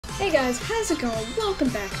Hey guys, how's it going? Welcome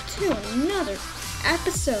back to another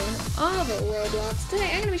episode of Roblox.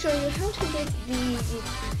 Today I'm going to be showing you how to get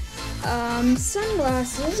the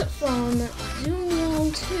sunglasses from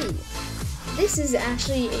Doom 2. This is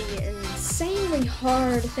actually an insanely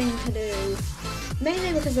hard thing to do,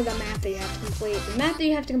 mainly because of the map that you have to complete. The map that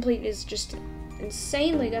you have to complete is just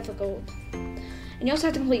insanely difficult. And you also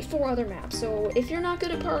have to complete 4 other maps. So if you're not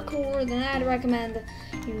good at parkour, then I'd recommend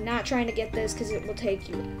you not trying to get this because it will take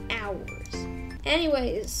you hours.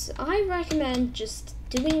 Anyways, I recommend just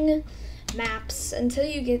doing maps until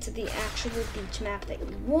you get to the actual beach map that you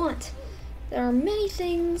want. There are many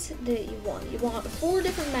things that you want. You want 4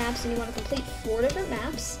 different maps and you want to complete 4 different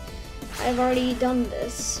maps. I've already done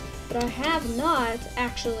this, but I have not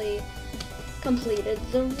actually completed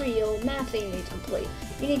the real map that you need to complete.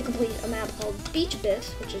 You need to complete a map called Beach Bit,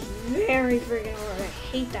 which is very freaking hard. I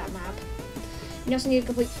hate that map. You also need to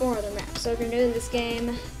complete 4 other maps. So if you're new to this game,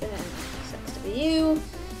 then sucks to be you.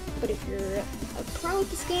 But if you're a pro at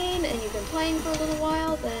this game and you've been playing for a little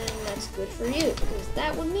while, then that's good for you, because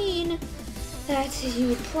that would mean that you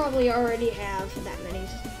would probably already have that many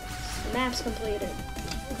maps completed.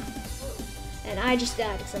 And I just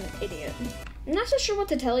died because I'm an idiot. I'm not so sure what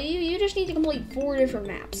to tell you. You just need to complete 4 different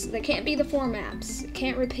maps. They can't be the 4 maps. It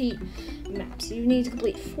can't repeat maps. You need to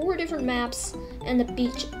complete 4 different maps and the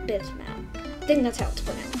Beach Bit map. I think that's how it's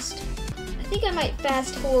pronounced. I think I might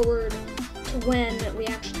fast forward to when we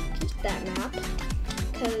actually get that map,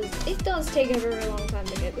 because it does take a very long time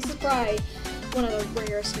to get. This is probably one of the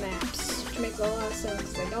rarest maps, which makes a lot of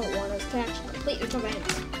sense because I don't want us to actually complete this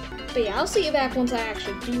event. But yeah, I'll see you back once I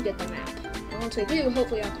actually do get the map. And once we do,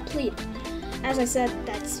 hopefully I'll complete it. As I said,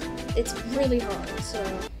 it's really hard,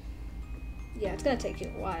 so yeah, it's gonna take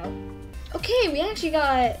you a while. Okay, we actually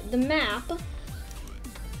got the map.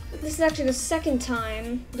 This is actually the 2nd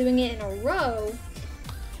time doing it in a row,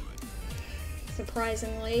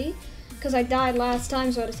 surprisingly, because I died last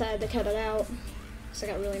time, so I decided to cut it out, so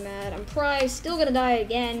I got really mad. I'm probably still gonna die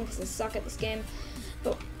again, because I suck at this game,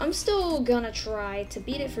 but I'm still gonna try to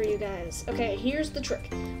beat it for you guys. Okay, here's the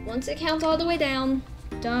trick. Once it counts all the way down,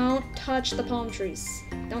 don't touch the palm trees.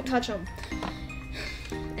 Don't touch them.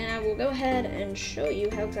 And I will go ahead and show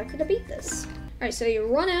you how exactly to beat this. Alright, so you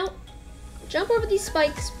run out, jump over these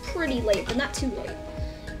spikes pretty late, but not too late.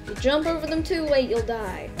 If you jump over them too late, you'll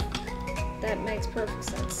die. That makes perfect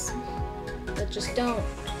sense. But just don't.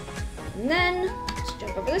 And then, just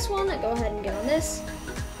jump over this one, and go ahead and get on this.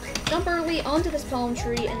 Jump early onto this palm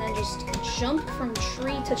tree, and then just jump from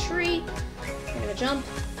tree to tree. You're gonna jump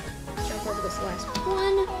over this last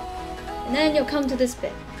one, and then you'll come to this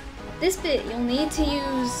bit. This bit, you'll need to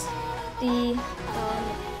use the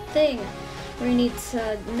thing where you need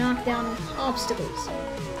to knock down obstacles.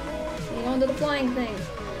 You go into the flying thing.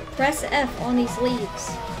 Press F on these leaves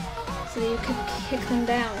so that you can kick them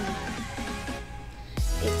down.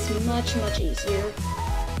 It's much, much easier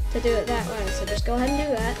to do it that way, so just go ahead and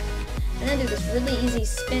do that. And then do this really easy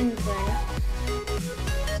spin thing.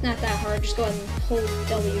 It's not that hard, just go ahead and hold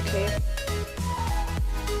W key.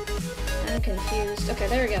 I'm confused. Okay,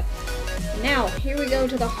 there we go. Now, here we go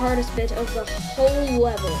to the hardest bit of the whole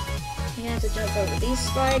level. You have to jump over these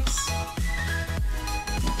spikes.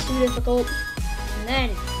 Not too difficult. And then,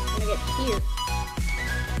 I'm gonna get here.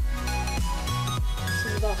 This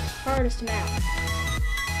is the hardest map.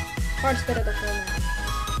 Hardest bit of the whole map.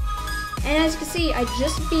 And as you can see, I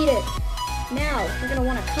just beat it. Now, you're gonna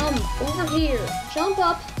wanna come over here, jump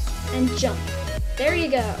up, and jump. There you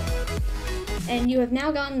go. And you have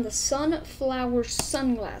now gotten the sunflower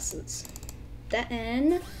sunglasses.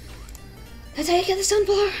 Then, that's how you get the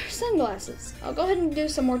sunflower sunglasses. I'll go ahead and do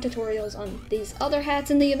some more tutorials on these other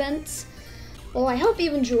hats in the events. Well, I hope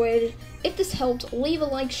you enjoyed. If this helped, leave a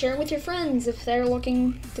like, share with your friends if they're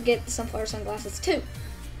looking to get the sunflower sunglasses too.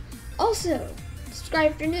 Also,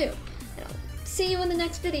 subscribe if you're new. And I'll see you in the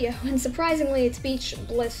next video. And surprisingly, it's Beach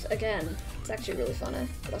Bliss again. It's actually really funny.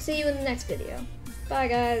 But I'll see you in the next video. Bye,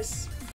 guys.